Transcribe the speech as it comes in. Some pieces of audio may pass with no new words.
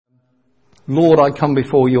Lord, I come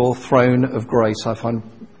before your throne of grace. I find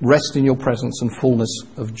rest in your presence and fullness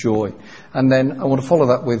of joy. And then I want to follow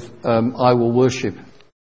that with I will worship.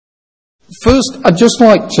 First, I'd just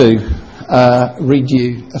like to read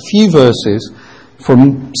you a few verses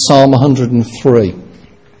from Psalm 103.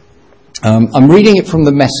 I'm reading it from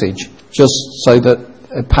the Message, just so that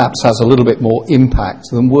it perhaps has a little bit more impact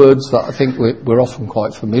than words that I think we're often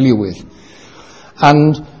quite familiar with.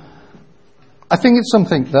 And I think it's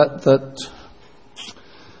something that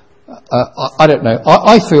I don't know.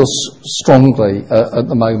 I feel strongly at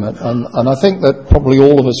the moment, and I think that probably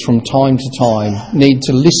all of us from time to time need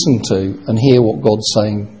to listen to and hear what God's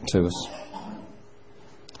saying to us.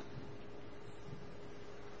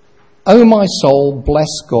 O my soul,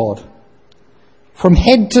 bless God. From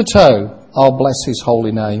head to toe, I'll bless his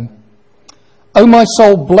holy name. O my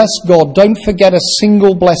soul, bless God. Don't forget a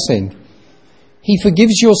single blessing. He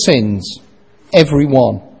forgives your sins, every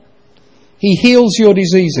one. He heals your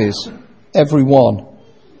diseases, every one.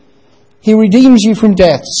 He redeems you from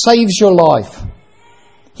death, saves your life.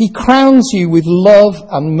 He crowns you with love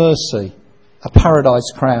and mercy, a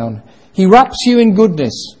paradise crown. He wraps you in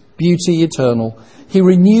goodness, beauty eternal. He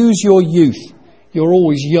renews your youth. You're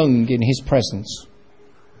always young in his presence.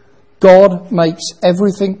 God makes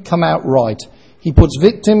everything come out right. He puts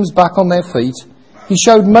victims back on their feet. He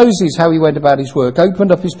showed Moses how he went about his work,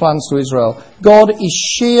 opened up his plans to Israel. God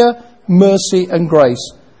is sheer mercy and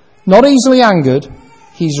grace. Not easily angered,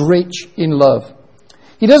 he's rich in love.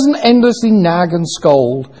 He doesn't endlessly nag and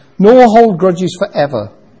scold, nor hold grudges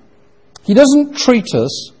forever. He doesn't treat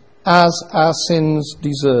us as our sins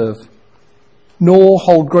deserve, nor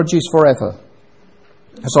hold grudges forever.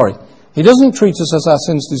 He doesn't treat us as our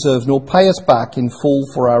sins deserve, nor pay us back in full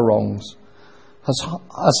for our wrongs. As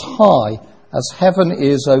high as heaven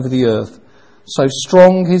is over the earth, so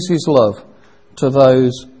strong is his love to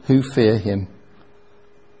those who fear him.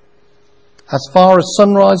 As far as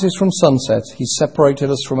sun rises from sunset, he's separated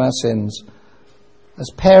us from our sins. As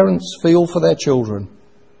parents feel for their children,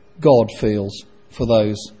 God feels for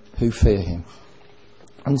those who fear him.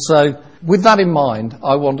 And so, with that in mind,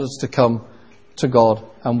 I want us to come to God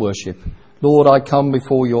and worship. Lord, I come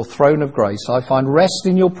before your throne of grace. I find rest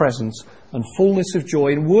in your presence and fullness of joy.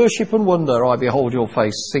 In worship and wonder I behold your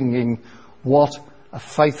face, singing, what a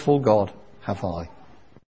faithful God have I.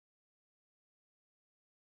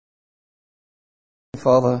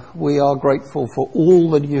 Father, we are grateful for all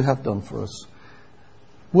that you have done for us.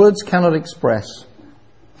 Words cannot express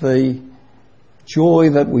the joy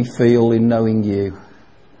that we feel in knowing you.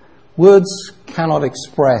 Words cannot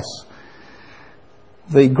express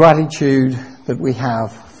the gratitude that we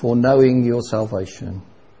have for knowing your salvation.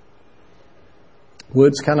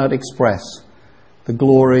 Words cannot express the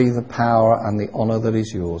glory, the power and the honour that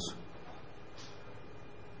is yours.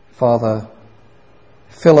 Father,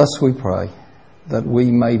 fill us, we pray, that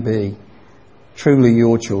we may be truly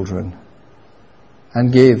your children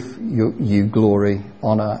and give you glory,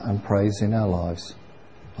 honour and praise in our lives.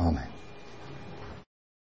 Amen.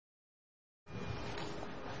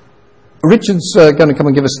 Richard's going to come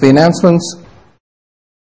and give us the announcements.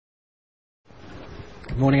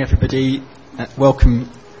 Good morning, everybody. Welcome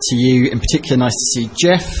to you. In particular, nice to see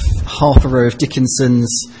Jeff, half a row of Dickinsons,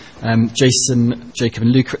 Jason, Jacob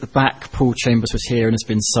and Luca at the back. Paul Chambers was here and has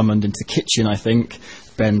been summoned into the kitchen, I think.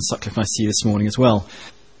 Ben Sutcliffe, nice to see you this morning as well.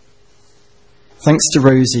 Thanks to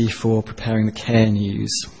Rosie for preparing the care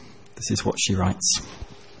news. This is what she writes.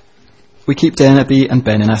 We keep Debbie and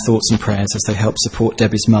Ben in our thoughts and prayers as they help support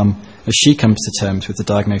Debbie's mum as she comes to terms with the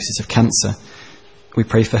diagnosis of cancer. We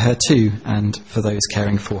pray for her too and for those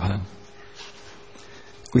caring for her.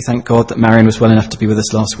 We thank God that Marion was well enough to be with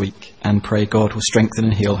us last week and pray God will strengthen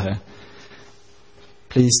and heal her.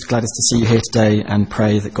 Pleased, glad to see you here today and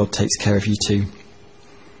pray that God takes care of you too.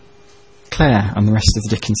 Claire and the rest of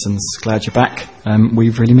the Dickinsons, glad you're back.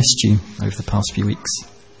 We've really missed you over the past few weeks.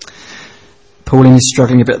 Pauline is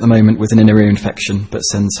struggling a bit at the moment with an inner ear infection, but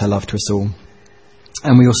sends her love to us all.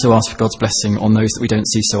 And we also ask for God's blessing on those that we don't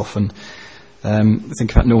see so often.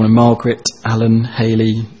 Think about Norman and Margaret, Alan,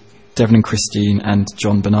 Hayley, Devon and Christine, and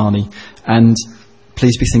John Banani. And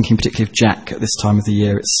please be thinking particularly of Jack at this time of the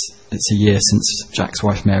year. It's a year since Jack's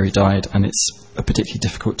wife Mary died, and it's a particularly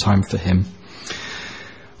difficult time for him.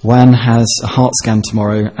 Wan has a heart scan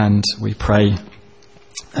tomorrow, and we pray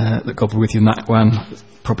that God will be with you in that one.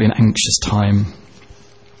 Probably an anxious time,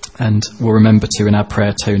 and we'll remember too in our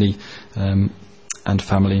prayer Tony and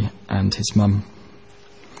family and his mum.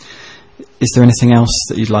 Is there anything else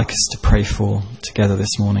that you'd like us to pray for together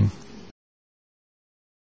this morning?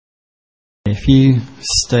 If you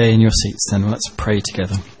stay in your seats, then let's pray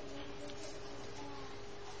together.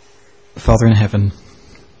 Father in heaven,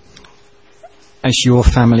 as your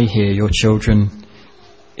family here, your children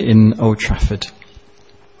in Old Trafford,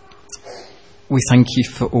 we thank you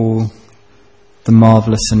for all the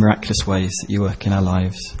marvellous and miraculous ways that you work in our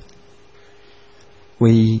lives.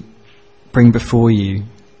 We bring before you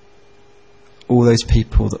all those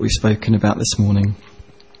people that we've spoken about this morning.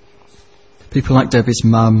 People like Debbie's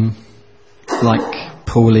mum, like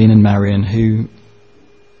Pauline and Marion,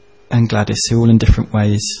 and Gladys, who all in different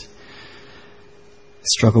ways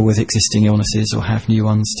struggle with existing illnesses or have new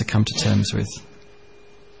ones to come to terms with.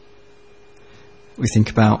 We think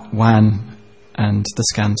about Juan and the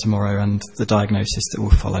scan tomorrow and the diagnosis that will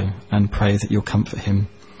follow, and pray that you'll comfort him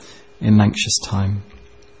in an anxious time.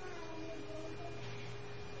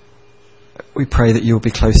 We pray that you'll be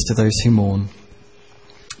close to those who mourn.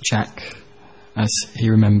 Jack, as he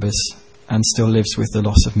remembers and still lives with the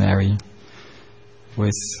loss of Mary,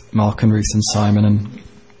 with Mark and Ruth and Simon and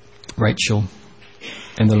Rachel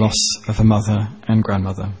in the loss of a mother and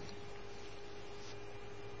grandmother.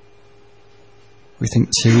 We think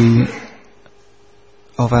too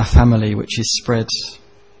of our family, which is spread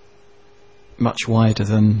much wider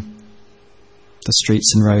than the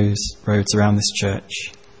streets and roads around this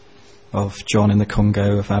church, of John in the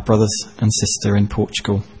Congo, of our brothers and sister in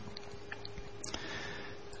Portugal.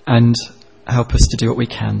 And help us to do what we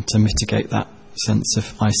can to mitigate that sense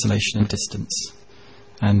of isolation and distance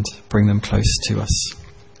and bring them close to us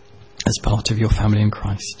as part of your family in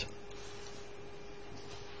Christ.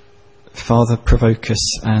 Father, provoke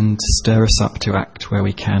us and stir us up to act where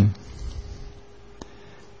we can.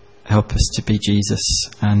 Help us to be Jesus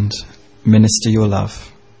and minister your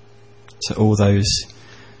love to all those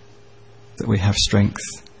that we have strength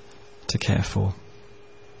to care for.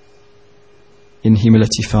 In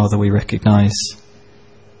humility, Father, we recognise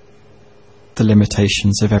the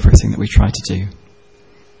limitations of everything that we try to do.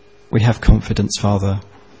 We have confidence, Father,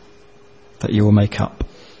 that you will make up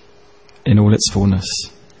in all its fullness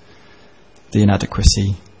the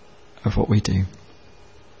inadequacy of what we do.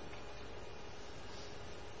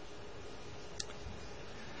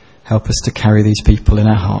 Help us to carry these people in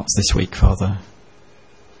our hearts this week, Father.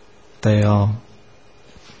 They are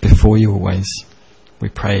before you always. We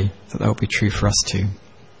pray that that will be true for us too.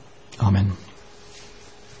 Amen.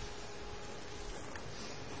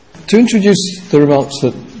 To introduce the remarks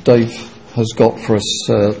that Dave has got for us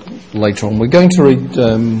later on, we're going to read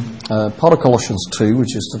part of Colossians 2,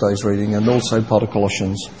 which is today's reading, and also part of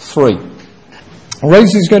Colossians 3.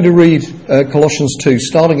 Rosie is going to read Colossians 2,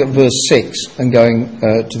 starting at verse 6 and going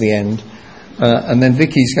to the end. And then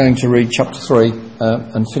Vicky's going to read chapter 3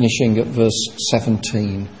 and finishing at verse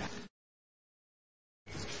 17.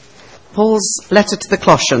 Paul's letter to the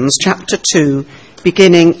Colossians, chapter 2,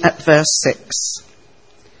 beginning at verse 6.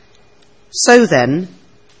 So then,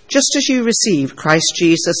 just as you received Christ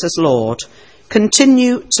Jesus as Lord,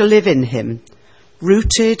 continue to live in him,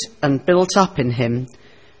 rooted and built up in him,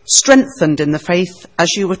 strengthened in the faith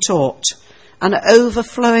as you were taught, and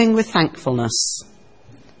overflowing with thankfulness.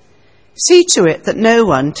 See to it that no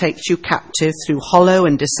one takes you captive through hollow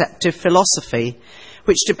and deceptive philosophy,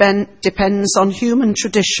 which depends on human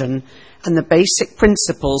tradition and the basic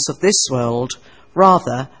principles of this world,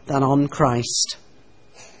 rather than on Christ.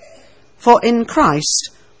 For in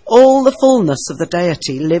Christ, all the fullness of the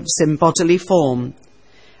deity lives in bodily form,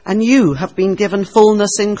 and you have been given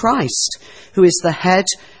fullness in Christ, who is the head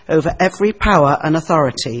over every power and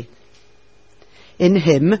authority. In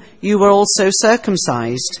him you were also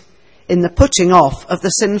circumcised, in the putting off of the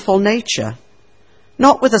sinful nature,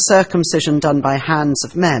 not with a circumcision done by hands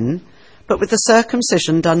of men, but with the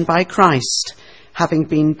circumcision done by Christ, having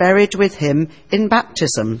been buried with him in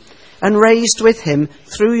baptism, and raised with him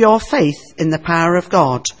through your faith in the power of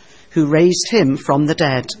God, who raised him from the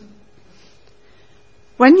dead.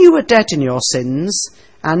 When you were dead in your sins,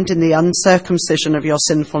 and in the uncircumcision of your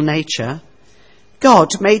sinful nature, God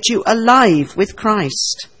made you alive with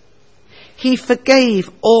Christ. He forgave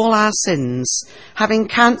all our sins, having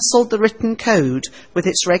cancelled the written code with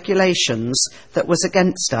its regulations that was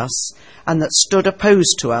against us and that stood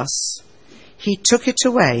opposed to us. He took it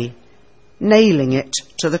away, nailing it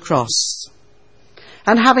to the cross.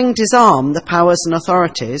 And having disarmed the powers and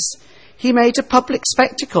authorities, he made a public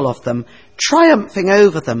spectacle of them, triumphing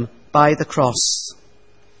over them by the cross.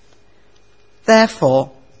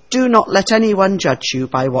 Therefore, do not let anyone judge you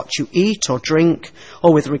by what you eat or drink,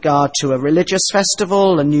 or with regard to a religious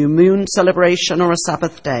festival, a new moon celebration, or a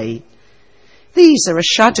Sabbath day. These are a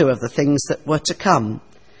shadow of the things that were to come.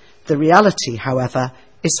 The reality, however,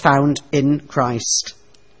 is found in Christ.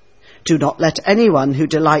 Do not let anyone who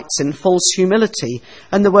delights in false humility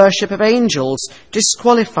and the worship of angels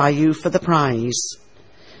disqualify you for the prize.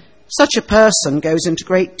 Such a person goes into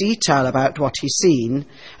great detail about what he's seen,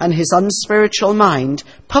 and his unspiritual mind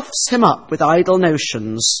puffs him up with idle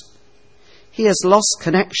notions. He has lost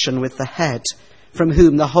connection with the head, from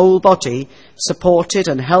whom the whole body, supported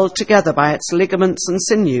and held together by its ligaments and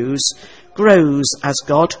sinews, grows as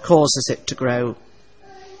God causes it to grow.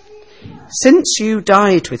 Since you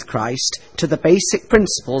died with Christ to the basic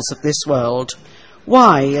principles of this world,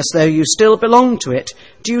 why, as though you still belong to it,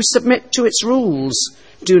 do you submit to its rules?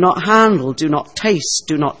 Do not handle, do not taste,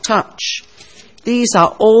 do not touch. These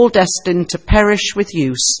are all destined to perish with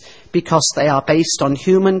use, because they are based on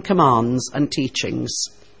human commands and teachings.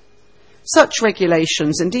 Such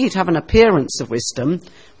regulations indeed have an appearance of wisdom,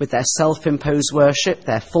 with their self-imposed worship,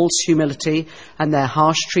 their false humility, and their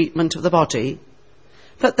harsh treatment of the body.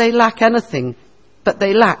 But they lack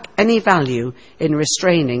any value in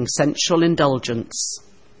restraining sensual indulgence.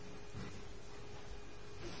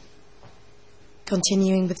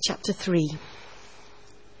 Continuing with chapter 3.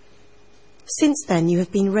 Since then you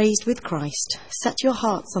have been raised with Christ. Set your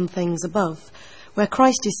hearts on things above, where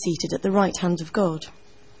Christ is seated at the right hand of God.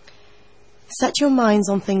 Set your minds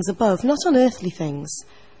on things above, not on earthly things.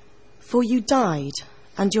 For you died,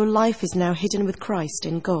 and your life is now hidden with Christ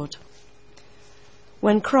in God.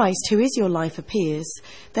 When Christ, who is your life, appears,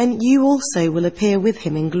 then you also will appear with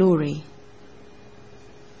him in glory.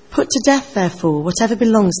 Put to death, therefore, whatever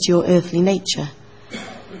belongs to your earthly nature: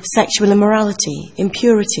 sexual immorality,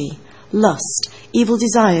 impurity, lust, evil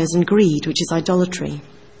desires, and greed, which is idolatry.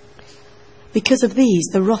 Because of these,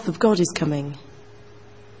 the wrath of God is coming.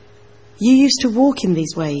 You used to walk in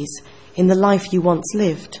these ways in the life you once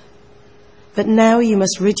lived. But now you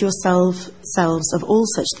must rid yourselves of all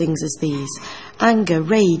such things as these: anger,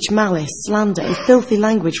 rage, malice, slander, and filthy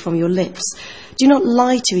language from your lips. Do not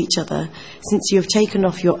lie to each other, since you have taken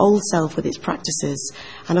off your old self with its practices,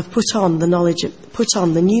 and have put on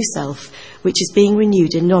the new self, which is being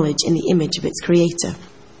renewed in knowledge in the image of its Creator.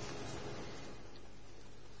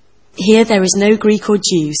 Here there is no Greek or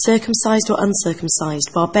Jew, circumcised or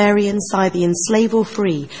uncircumcised, barbarian, Scythian, slave or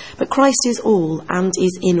free, but Christ is all and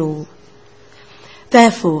is in all.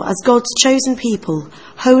 Therefore, as God's chosen people,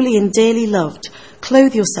 holy and dearly loved,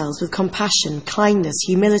 clothe yourselves with compassion, kindness,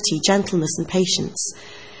 humility, gentleness, and patience.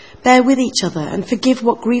 Bear with each other and forgive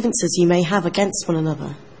what grievances you may have against one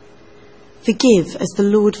another. Forgive as the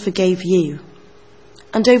Lord forgave you.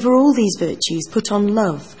 And over all these virtues put on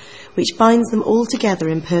love, which binds them all together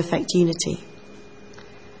in perfect unity.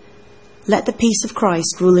 Let the peace of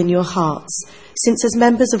Christ rule in your hearts, since as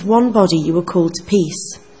members of one body you were called to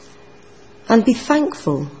peace. And be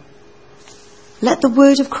thankful. Let the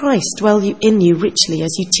word of Christ dwell in you richly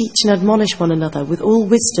as you teach and admonish one another with all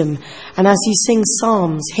wisdom, and as you sing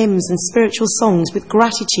psalms, hymns, and spiritual songs with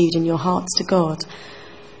gratitude in your hearts to God.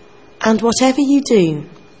 And whatever you do,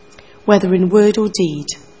 whether in word or deed,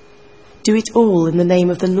 do it all in the name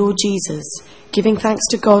of the Lord Jesus, giving thanks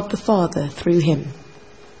to God the Father through him.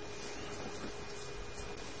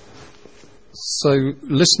 So,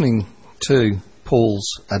 listening to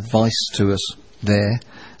Paul's advice to us there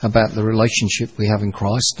about the relationship we have in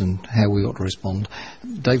Christ and how we ought to respond,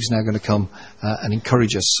 Dave's now going to come and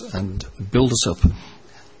encourage us and build us up.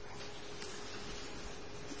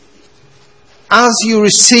 As you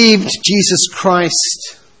received Jesus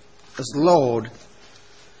Christ as Lord,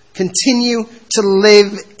 continue to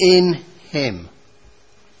live in him.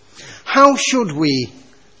 How should we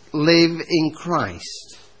live in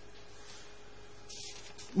Christ?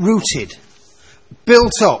 Rooted,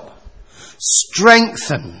 built up,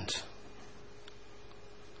 strengthened.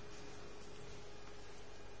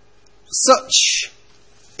 Such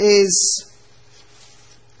is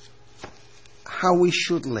how we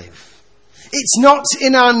should live. It's not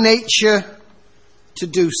in our nature to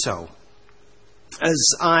do so. As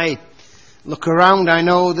I look around, I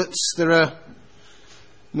know that there are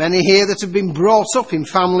many here that have been brought up in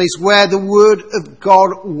families where the Word of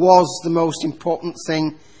God was the most important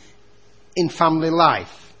thing in family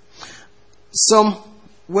life. Some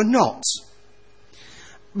were not.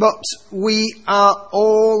 But we are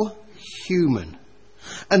all human.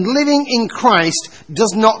 And living in Christ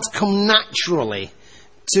does not come naturally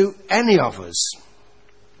to any of us.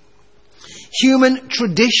 Human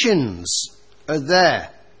traditions are there.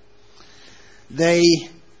 They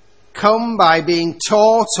come by being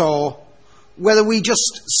taught, or whether we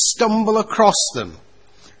just stumble across them.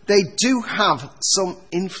 They do have some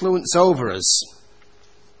influence over us.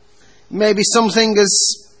 Maybe something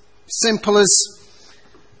as simple as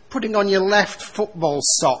putting on your left football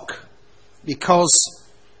sock because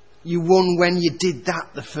you won when you did that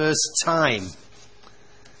the first time.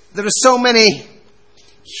 There are so many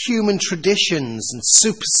human traditions and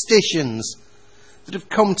superstitions that have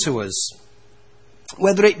come to us,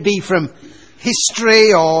 whether it be from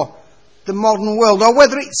history or the modern world, or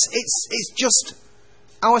whether it's just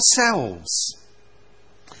ourselves.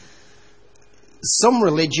 Some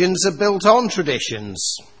religions are built on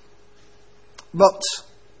traditions, but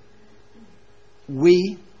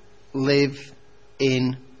we live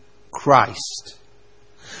in Christ,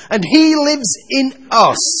 and He lives in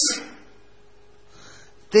us.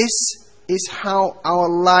 This is how our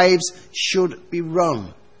lives should be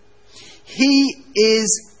run. He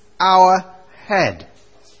is our head.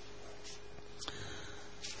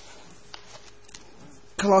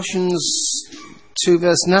 Colossians 2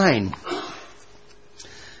 verse 9.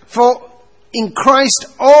 For in Christ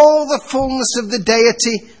all the fullness of the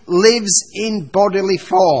deity lives in bodily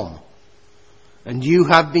form, and you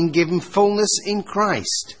have been given fullness in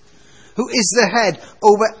Christ, who is the head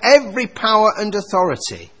over every power and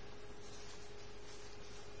authority.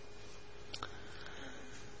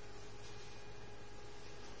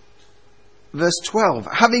 Verse 12,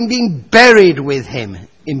 having been buried with him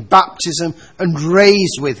in baptism and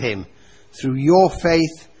raised with him through your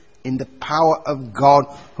faith in the power of God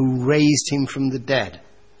who raised him from the dead.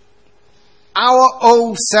 Our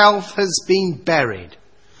old self has been buried.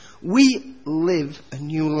 We live a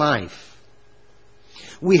new life.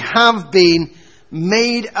 We have been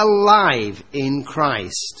made alive in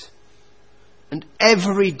Christ. And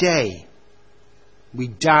every day we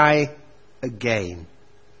die again.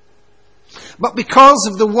 But because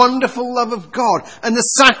of the wonderful love of God and the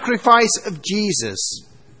sacrifice of Jesus,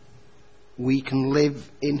 we can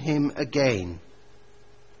live in him again.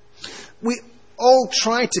 We all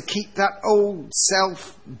try to keep that old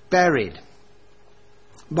self buried,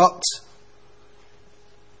 but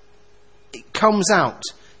it comes out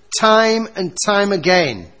time and time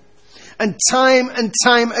again. And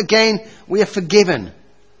time again we are forgiven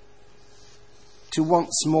to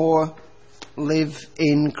once more live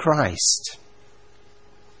in Christ.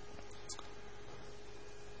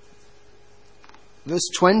 Verse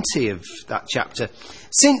 20 of that chapter.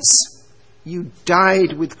 Since you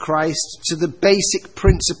died with Christ to the basic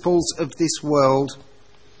principles of this world,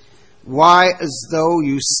 why, as though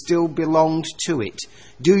you still belonged to it,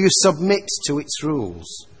 do you submit to its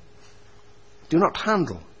rules? Do not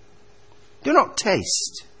handle. Do not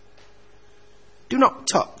taste. Do not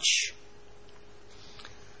touch.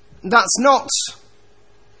 That's not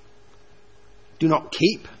do not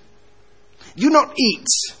keep. Do not eat.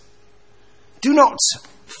 Do not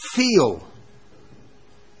feel.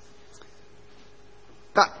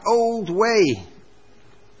 That old way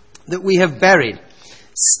that we have buried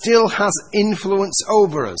still has influence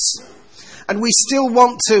over us. And we still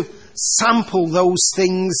want to sample those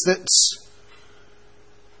things that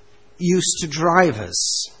used to drive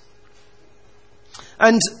us.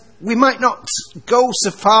 And we might not go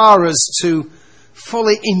so far as to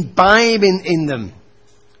fully imbibe in them,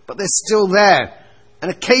 but they're still there.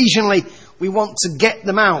 And occasionally we want to get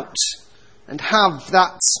them out and have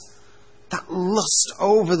that lust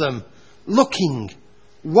over them, looking,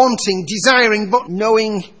 wanting, desiring, but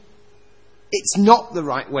knowing it's not the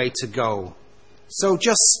right way to go. So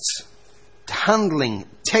just handling,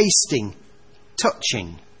 tasting,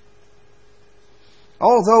 touching.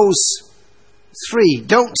 All those three,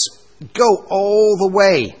 don't go all the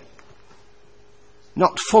way.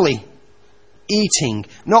 Not fully eating,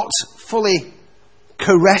 not fully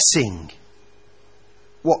caressing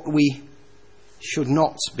what we should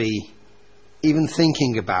not be even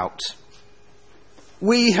thinking about.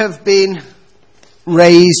 We have been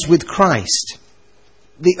raised with Christ.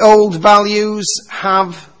 The old values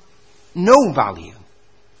have no value.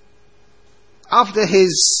 After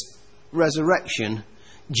his resurrection,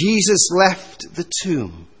 Jesus left the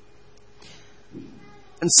tomb.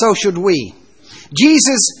 And so should we.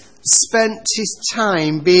 Jesus spent his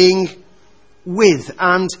time being with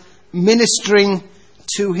and ministering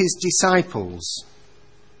to his disciples.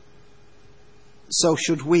 So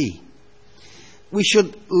should we. We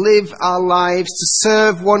should live our lives to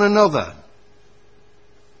serve one another.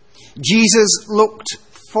 Jesus looked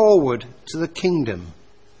forward to the kingdom.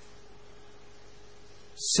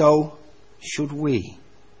 So should we.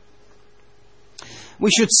 We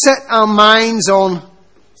should set our minds on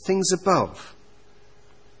things above.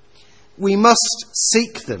 We must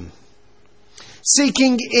seek them.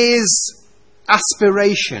 Seeking is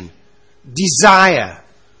aspiration, desire,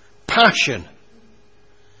 passion.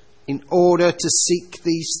 In order to seek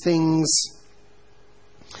these things,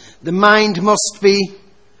 the mind must be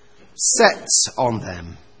set on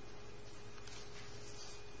them.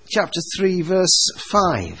 chapter 3, verse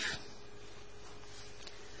 5.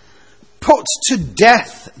 Put to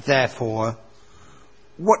death, therefore,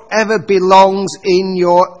 whatever belongs in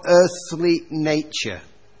your earthly nature.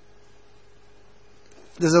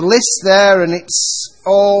 There's a list there, and it's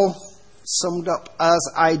all summed up as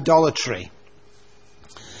idolatry.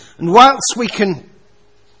 And whilst we can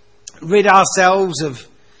rid ourselves of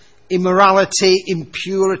immorality,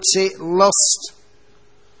 impurity, lust,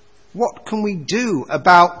 what can we do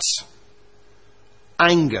about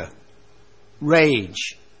anger,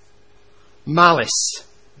 rage, malice,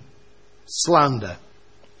 slander?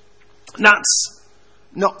 That's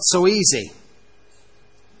not so easy.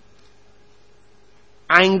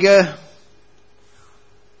 Anger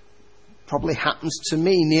probably happens to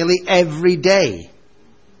me nearly every day.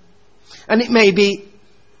 And it may be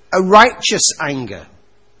a righteous anger.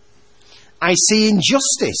 I see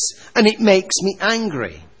injustice and it makes me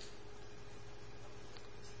angry.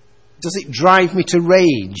 Does it drive me to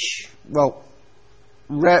rage? Well,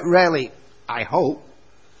 rarely, I hope.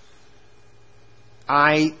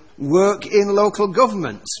 I work in local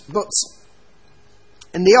government, but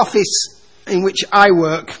in the office in which I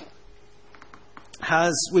work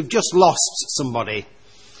we've just lost somebody.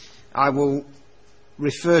 I will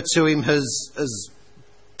refer to him as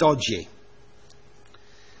dodgy.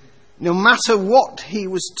 No matter what he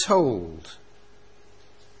was told,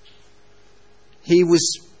 he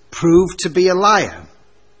was proved to be a liar.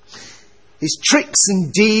 His tricks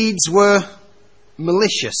and deeds were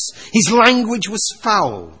malicious. His language was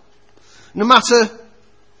foul. No matter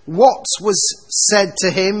what was said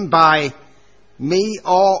to him by me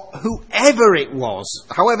or whoever it was,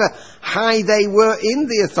 however high they were in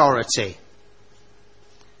the authority,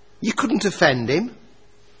 you couldn't offend him.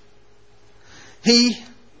 He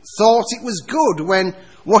thought it was good when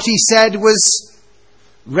what he said was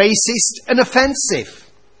racist and offensive.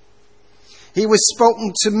 He was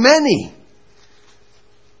spoken to many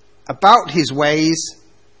about his ways,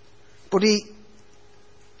 but he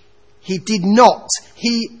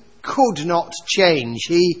could not change.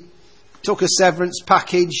 He took a severance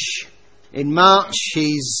package in March.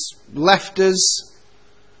 He's left us.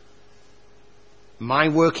 My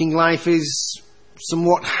working life is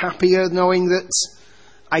somewhat happier knowing that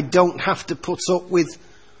I don't have to put up with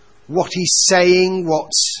what he's saying,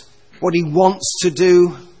 what he wants to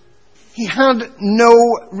do. He had no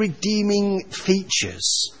redeeming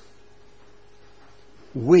features.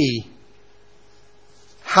 We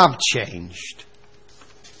have changed.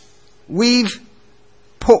 We've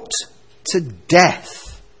put to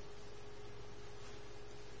death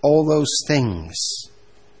all those things.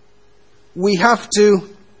 We have to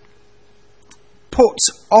put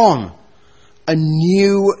on a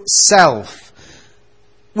new self,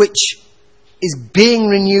 which is being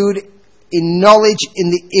renewed in knowledge in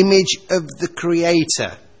the image of the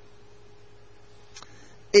Creator.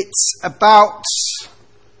 It's about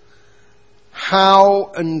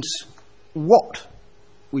how and what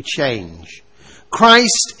we change.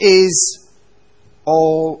 Christ is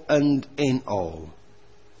all and in all.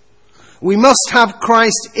 We must have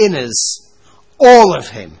Christ in us, all of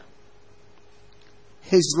him.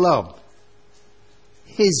 His love,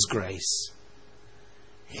 his grace,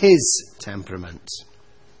 his temperament.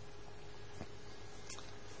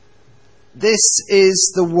 This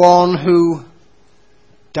is the one who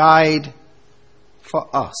died for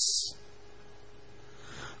us.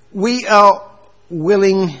 We are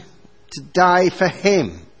willing to die for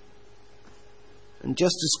him. And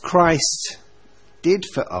just as Christ did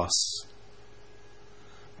for us,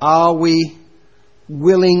 are we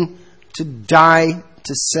willing to die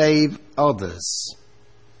to save others?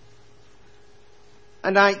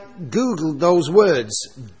 And I googled those words,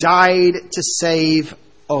 died to save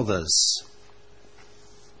others.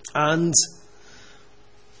 And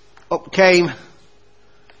up came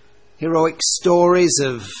heroic stories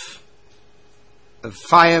of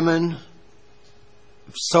firemen,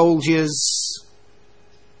 of soldiers,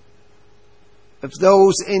 of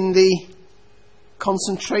those in the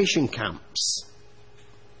concentration camps.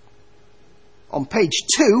 On page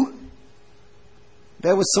 2,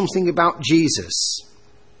 there was something about Jesus.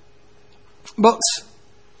 But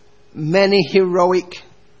many heroic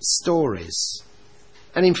stories.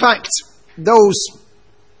 And in fact, those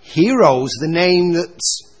heroes, the name that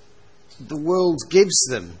the world gives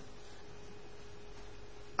them,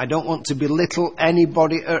 I don't want to belittle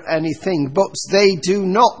anybody or anything, but they do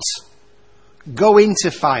not go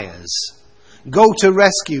into fires, go to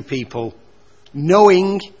rescue people,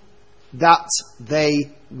 knowing that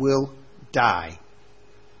they will die.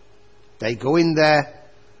 They go in there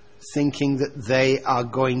thinking that they are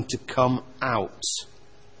going to come out.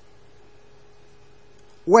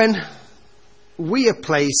 When we are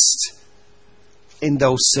placed in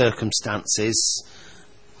those circumstances,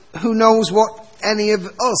 who knows what any of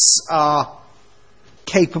us are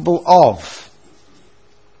capable of?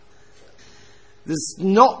 There's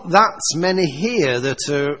not that many here that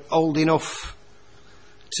are old enough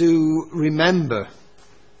to remember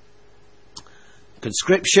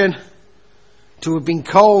conscription, to have been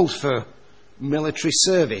called for military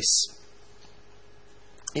service.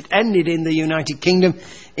 It ended in the United Kingdom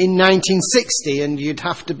in 1960, and you'd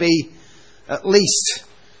have to be at least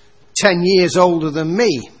 10 years older than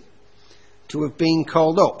me to have been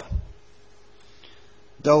called up.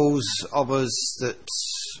 Those of us that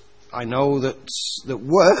I know that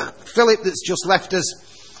were, Philip that's just left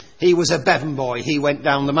us, he was a Bevan boy, he went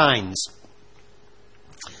down the mines.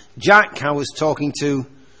 Jack, I was talking to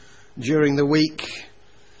during the week,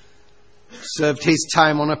 served his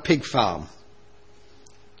time on a pig farm.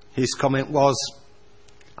 His comment was,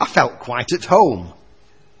 I felt quite at home.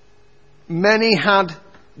 Many had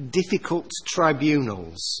difficult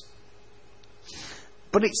tribunals.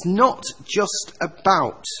 But it's not just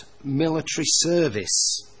about military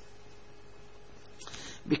service.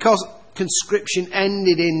 Because conscription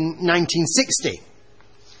ended in 1960,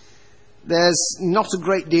 there's not a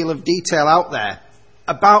great deal of detail out there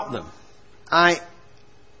about them. I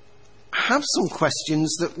have some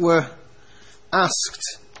questions that were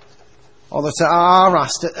asked, or that are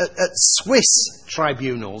asked at Swiss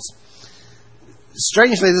tribunals.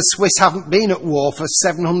 Strangely, the Swiss haven't been at war for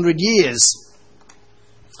 700 years,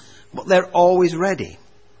 but they're always ready.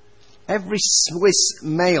 Every Swiss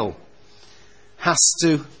male has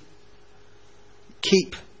to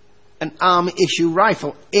keep an army-issue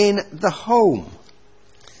rifle in the home.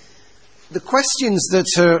 The questions that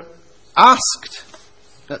are asked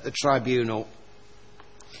at the tribunal,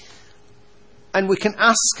 and we can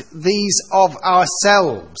ask these of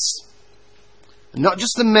ourselves, not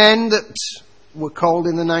just the men that were called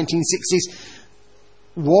in the 1960s.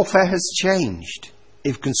 Warfare has changed.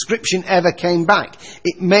 If conscription ever came back,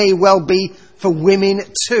 it may well be for women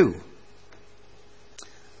too.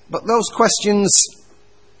 But those questions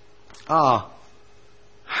are,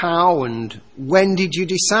 how and when did you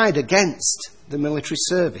decide against the military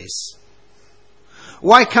service?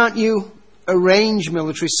 Why can't you arrange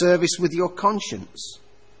military service with your conscience?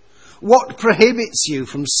 What prohibits you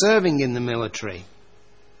from serving in the military?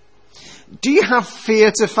 Do you have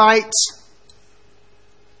fear to fight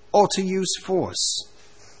or to use force?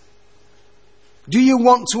 Do you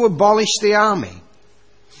want to abolish the army?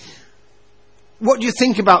 What do you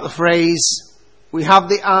think about the phrase, we have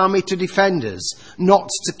the army to defend us, not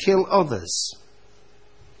to kill others?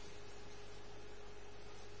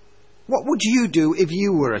 What would you do if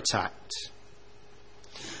you were attacked?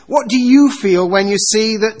 What do you feel when you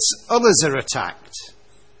see that others are attacked?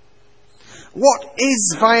 What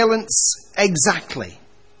is violence exactly?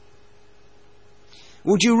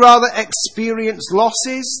 Would you rather experience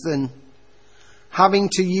losses than having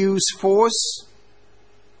to use force?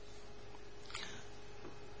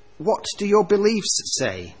 What do your beliefs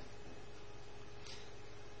say?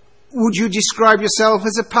 Would you describe yourself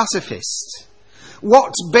as a pacifist?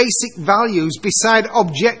 What basic values beside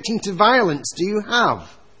objecting to violence do you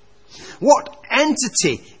have? What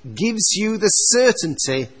entity gives you the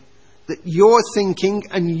certainty that your thinking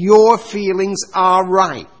and your feelings are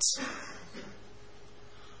right?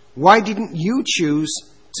 Why didn't you choose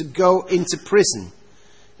to go into prison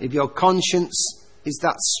if your conscience is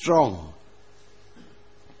that strong?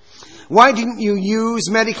 Why didn't you use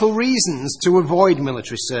medical reasons to avoid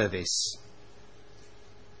military service?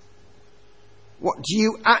 What do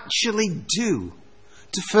you actually do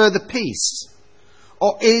to further peace?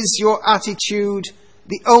 Or is your attitude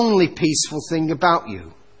the only peaceful thing about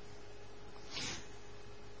you?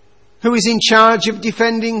 Who is in charge of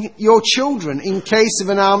defending your children in case of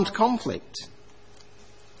an armed conflict?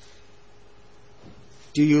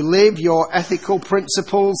 Do you live your ethical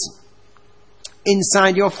principles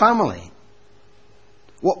inside your family?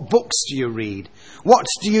 What books do you read? What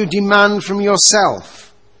do you demand from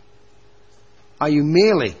yourself? Are you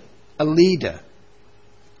merely a leader,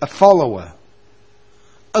 a follower,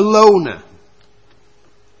 a loner?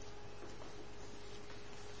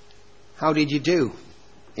 How did you do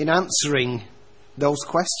in answering those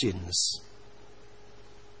questions?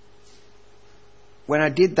 When I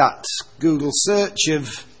did that Google search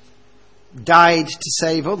of died to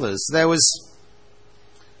save others, there was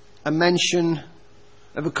a mention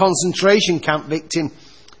of a concentration camp victim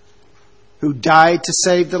who died to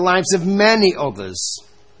save the lives of many others.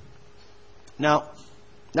 Now,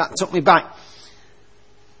 that took me back.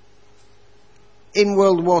 In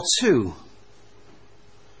World War II,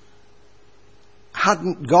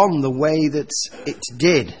 hadn't gone the way that it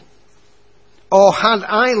did, or had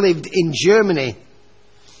I lived in Germany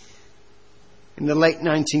in the late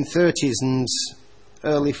 1930s and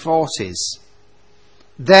early 40s,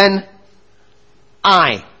 then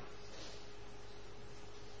my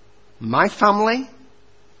family,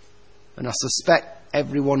 and I suspect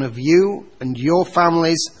every one of you and your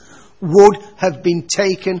families, would have been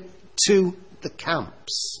taken to the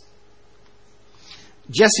camps.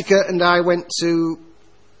 Jessica and I went to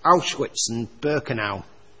Auschwitz and Birkenau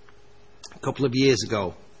a couple of years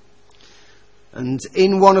ago. And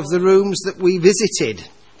in one of the rooms that we visited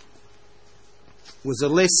was a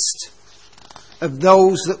list of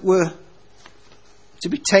those that were to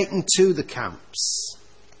be taken to the camps.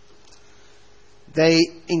 They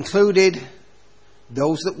included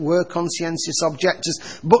those that were conscientious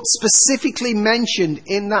objectors, but specifically mentioned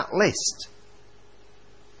in that list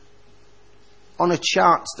on a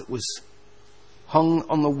chart that was hung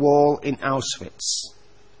on the wall in Auschwitz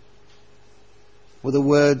were the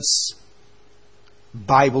words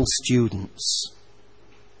Bible students.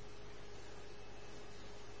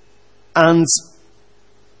 And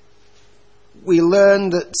we learn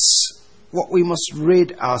that what we must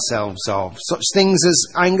rid ourselves of, such things as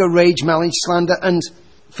anger, rage, malice, slander, and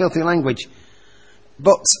filthy language.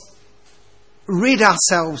 But rid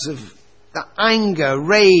ourselves of that anger,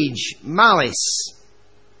 rage, malice.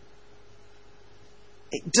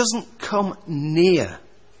 It doesn't come near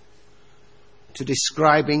to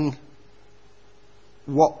describing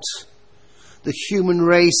what the human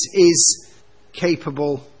race is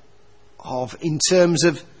capable of in terms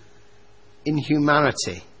of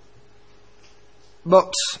inhumanity.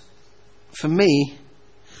 But for me,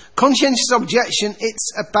 conscientious objection,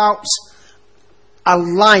 it's about a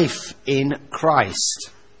life in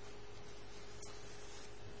Christ.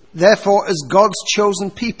 Therefore, as God's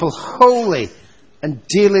chosen people, holy and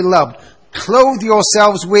dearly loved, clothe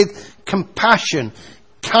yourselves with compassion,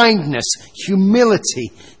 kindness,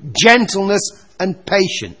 humility, gentleness, and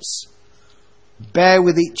patience. Bear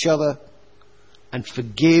with each other and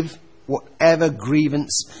forgive whatever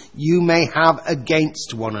grievance you may have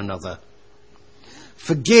against one another.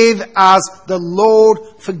 Forgive as the Lord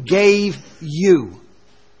forgave you.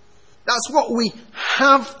 That's what we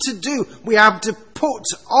have to do. We have to put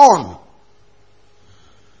on.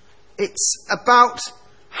 It's about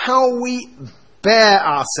how we bear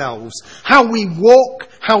ourselves, how we walk,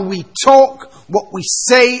 how we talk, what we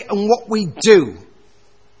say and what we do.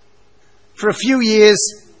 For a few years,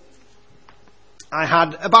 I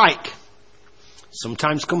had a bike.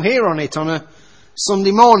 Sometimes come here on it on a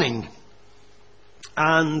Sunday morning.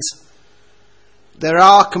 And there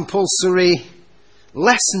are compulsory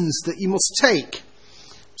lessons that you must take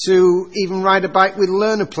to even ride a bike with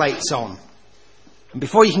learner plates on, and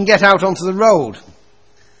before you can get out onto the road.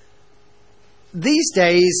 These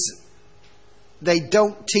days, they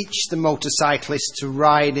don't teach the motorcyclist to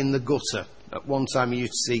ride in the gutter. At one time, you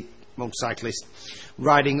used to see motorcyclists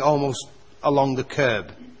riding almost along the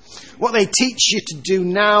curb. What they teach you to do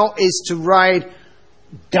now is to ride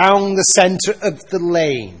down the centre of the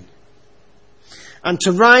lane, and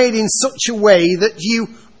to ride in such a way that you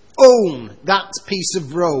own that piece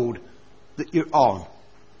of road that you're on.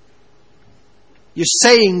 You're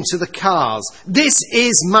saying to the cars, this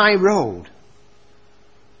is my road.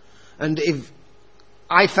 And if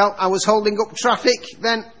I felt I was holding up traffic,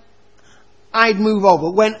 then I'd move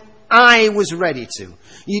over when I was ready to.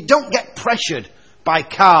 You don't get pressured by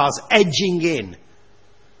cars edging in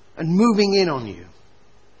and moving in on you.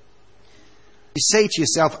 You say to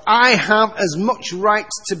yourself, I have as much right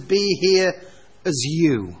to be here as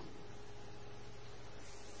you.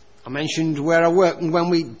 I mentioned where I work, and when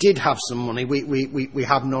we did have some money, we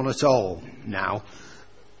have none at all now.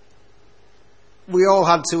 We all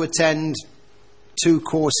had to attend 2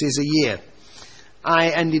 courses a year. I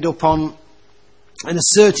ended up on an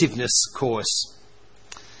assertiveness course.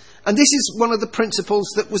 And this is one of the principles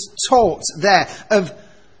that was taught there, of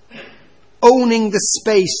owning the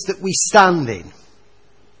space that we stand in.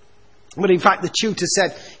 But in fact, the tutor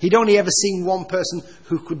said he'd only ever seen one person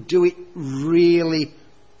who could do it really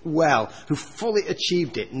well, who fully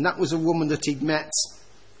achieved it, and that was a woman that he'd met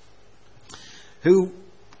who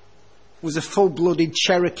was a full-blooded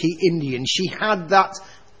Cherokee Indian. She had that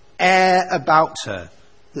air about her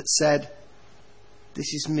that said,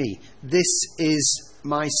 this is me, this is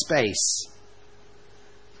my space.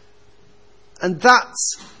 And that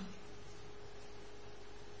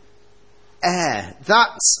air,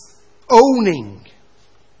 that owning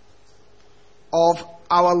of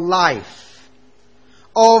our life,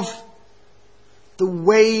 of the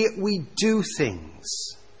way we do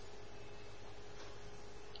things,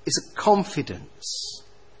 is a confidence,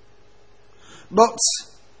 but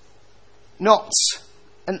not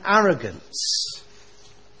an arrogance.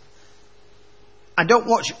 I don't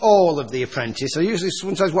watch all of The Apprentice. I usually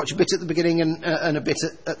sometimes watch a bit at the beginning and a bit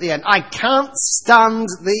at the end. I can't stand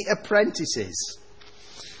The Apprentices.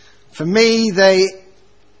 For me, they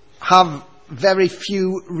have very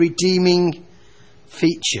few redeeming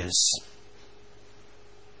features.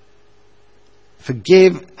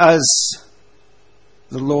 Forgive as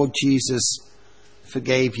the Lord Jesus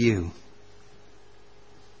forgave you.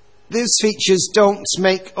 Those features don't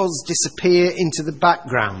make us disappear into the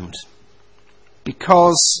background,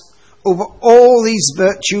 because over all these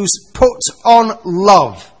virtues put on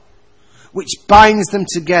love, which binds them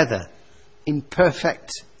together in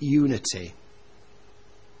perfect unity.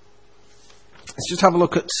 Let's just have a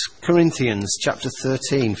look at Corinthians chapter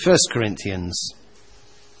 13, 1 Corinthians,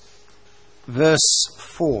 verse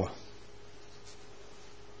 4.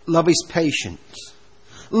 Love is patient.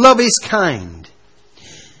 Love is kind.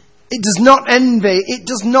 It does not envy. It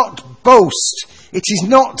does not boast. It is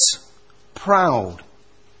not proud.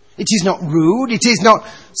 It is not rude. It is not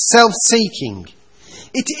self-seeking.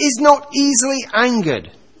 It is not easily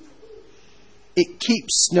angered. It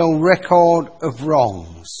keeps no record of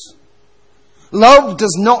wrongs. Love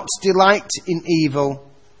does not delight in evil,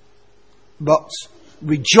 but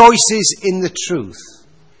rejoices in the truth.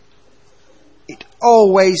 It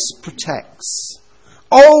always protects,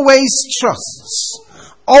 always trusts,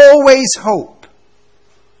 always hopes,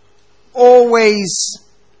 always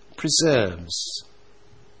preserves.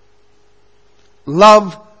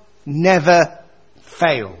 Love never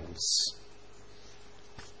fails.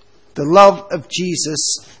 The love of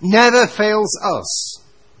Jesus never fails us.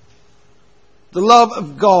 The love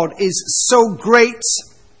of God is so great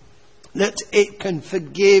that it can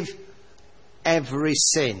forgive every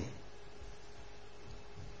sin.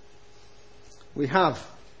 We have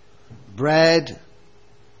bread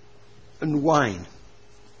and wine.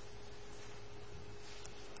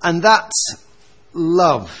 And that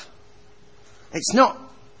love, it's not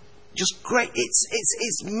just great,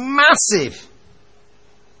 it's massive.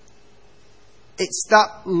 It's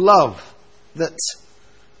that love that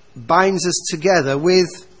binds us together with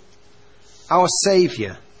our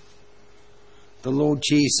Saviour, the Lord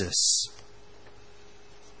Jesus.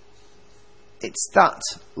 It's that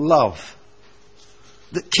love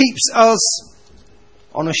that keeps us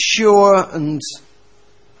on a sure and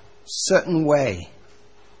certain way.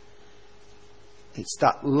 It's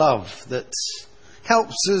that love that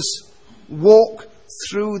helps us walk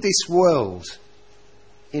through this world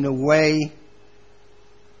in a way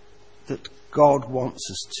that God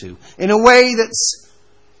wants us to. In a way that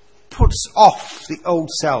puts off the old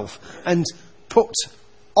self and put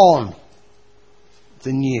on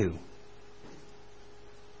the new.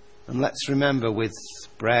 And let's remember with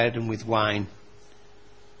bread and with wine,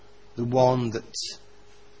 the one that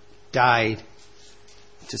died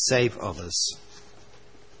to save others.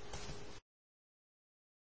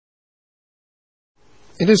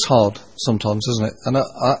 It is hard sometimes, isn't it? And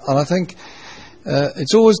I think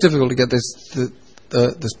it's always difficult to get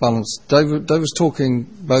this balance. Dave was talking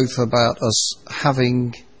both about us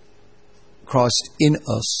having Christ in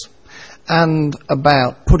us and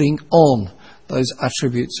about putting on those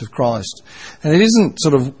attributes of Christ. And it isn't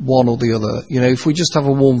sort of one or the other. You know, if we just have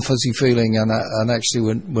a warm, fuzzy feeling and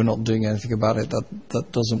actually we're not doing anything about it,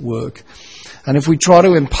 that doesn't work. And if we try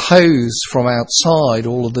to impose from outside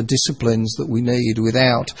all of the disciplines that we need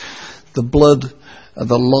without the blood,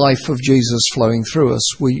 the life of Jesus flowing through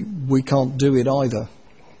us, we can't do it either.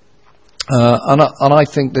 And I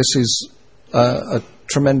think this is a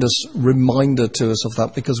tremendous reminder to us of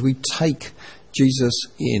that, because we take Jesus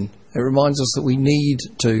in. It reminds us that we need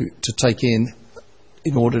to take in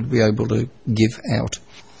order to be able to give out.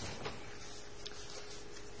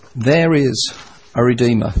 There is a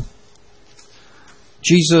Redeemer.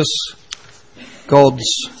 Jesus, God's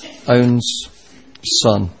own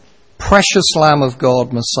Son. Precious Lamb of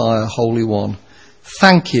God, Messiah, Holy One.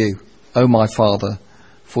 Thank you, O my Father,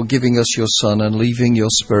 for giving us your Son and leaving your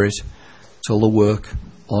Spirit till the work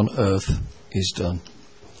on earth is done.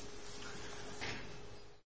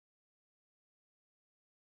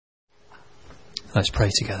 Let's pray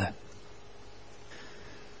together.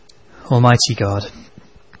 Almighty God,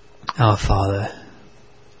 our Father,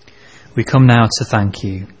 we come now to thank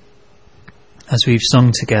you. As we've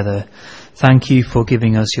sung together, thank you for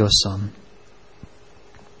giving us your Son.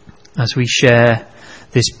 As we share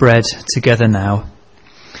this bread together now,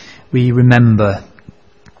 we remember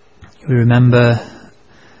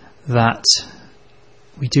that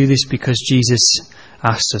we do this because Jesus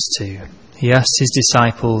asked us to. he asked his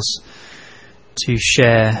disciples to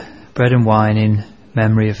share bread and wine in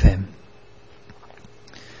memory of him.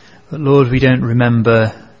 But Lord, we don't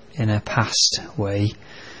remember in a past way,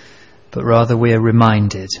 but rather we are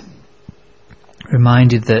reminded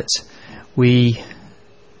that we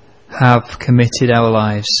have committed our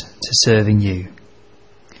lives to serving you,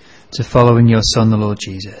 to following your Son, the Lord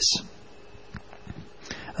Jesus.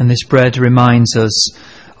 And this bread reminds us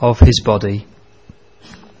of his body.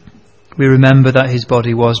 We remember that his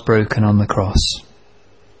body was broken on the cross.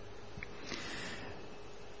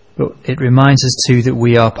 But it reminds us too that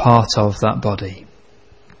we are part of that body,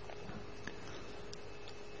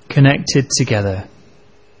 connected together,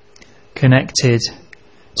 connected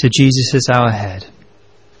to Jesus as our head.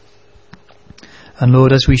 And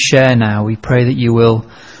Lord, as we share now, we pray that you will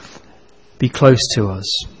be close to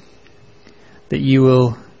us, that you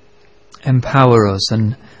will empower us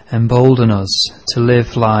and embolden us to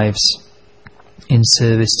live lives in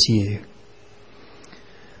service to you,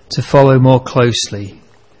 to follow more closely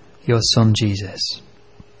your Son Jesus.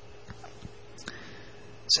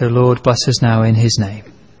 So Lord, bless us now in his name.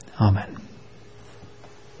 Amen.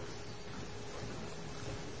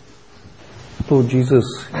 Lord Jesus,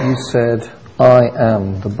 you said, I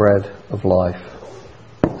am the bread of life.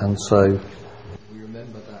 And so we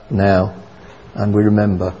remember that now, and we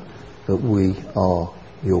remember that we are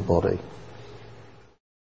your body.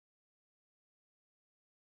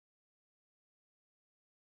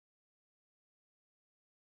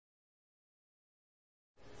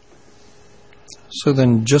 So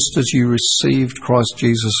then, just as you received Christ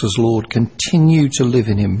Jesus as Lord, continue to live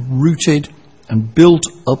in him, rooted and built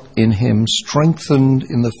up in him, strengthened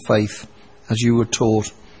in the faith as you were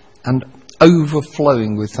taught, and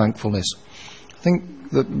overflowing with thankfulness. I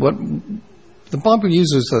think that what the Bible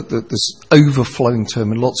uses this overflowing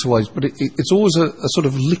term in lots of ways, but it's always a sort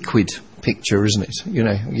of liquid picture, isn't it? You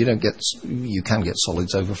know, you can get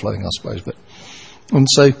solids overflowing, I suppose, and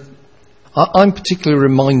so I'm particularly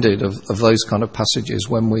reminded of those kind of passages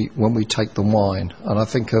when we take the wine, and I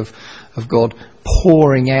think of God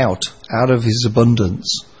pouring out of his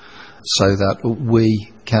abundance so that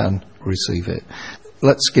we can receive it.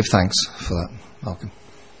 Let's give thanks for that, Malcolm.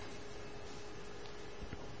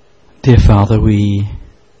 Dear Father, we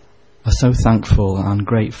are so thankful and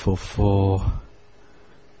grateful for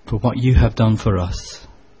what you have done for us.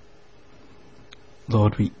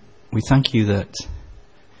 Lord, we thank you that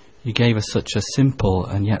you gave us such a simple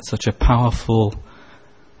and yet such a powerful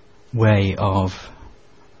way of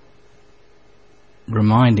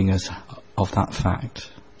reminding us of that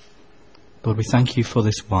fact. Lord, we thank you for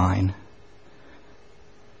this wine.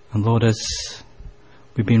 And Lord, as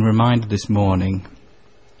we've been reminded this morning,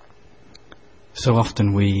 so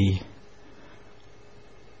often we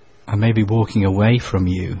are maybe walking away from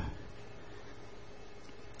you,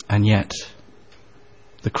 and yet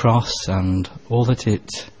the cross and all that it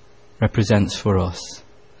represents for us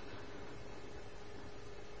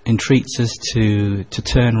entreats us to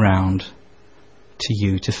turn round to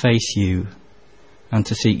you, to face you, and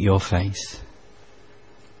to seek your face.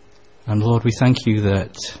 And Lord, we thank you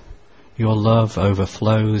that your love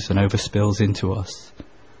overflows and overspills into us.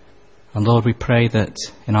 And Lord, we pray that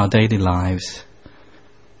in our daily lives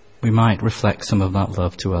we might reflect some of that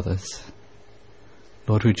love to others.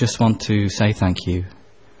 Lord, we just want to say thank you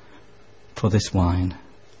for this wine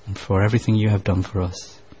and for everything you have done for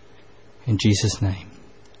us. In Jesus' name,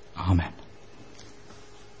 amen.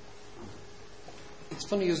 It's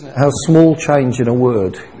funny, isn't it, how small change in a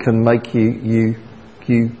word can make you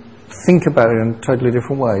think about it in a totally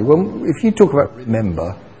different way. Well, if you talk about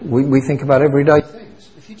remember, we think about everyday things.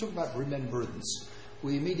 If you talk about remembrance,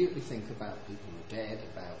 we immediately think about people who are dead,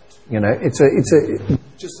 it's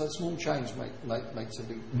just that small change makes a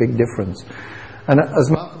big difference. And as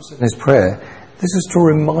Malcolm said in his prayer, this is to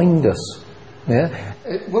remind us. Yeah,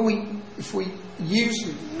 if we use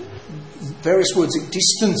various words, it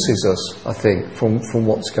distances us, I think, from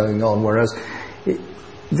what's going on. Whereas this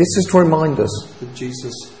is to remind us that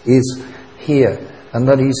Jesus is here and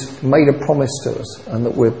that he's made a promise to us and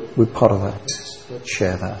that we're part of that. Let's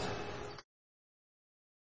share that.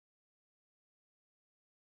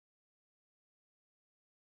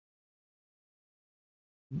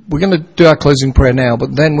 We're going to do our closing prayer now,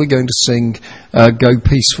 but then we're going to sing Go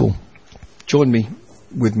Peaceful. Join me,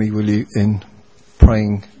 will you, in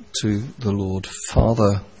praying to the Lord.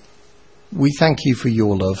 Father, we thank you for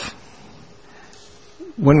your love.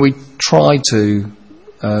 When we try to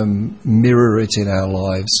mirror it in our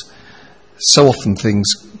lives, so often things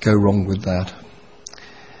go wrong with that.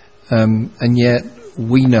 And yet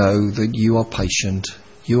we know that you are patient,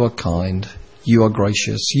 you are kind, You are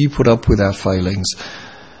gracious. You put up with our failings.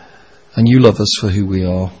 And you love us for who we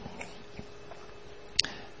are.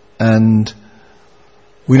 And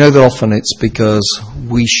we know that often it's because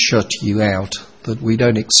we shut you out, that we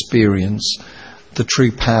don't experience the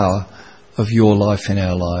true power of your life in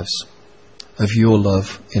our lives, of your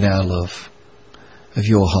love in our love, of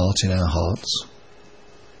your heart in our hearts.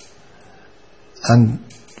 And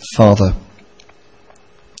Father,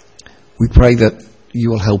 we pray that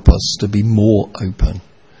you will help us to be more open,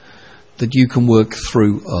 that you can work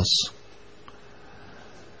through us.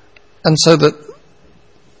 And so that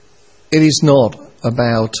it is not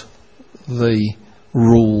about the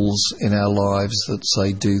rules in our lives that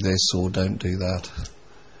say do this or don't do that,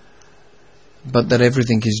 but that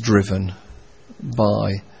everything is driven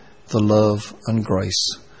by the love and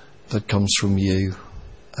grace that comes from you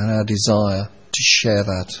and our desire to share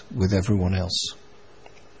that with everyone else.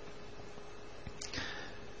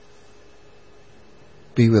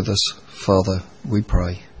 Be with us, Father, we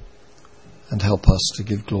pray, and help us to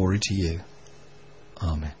give glory to you.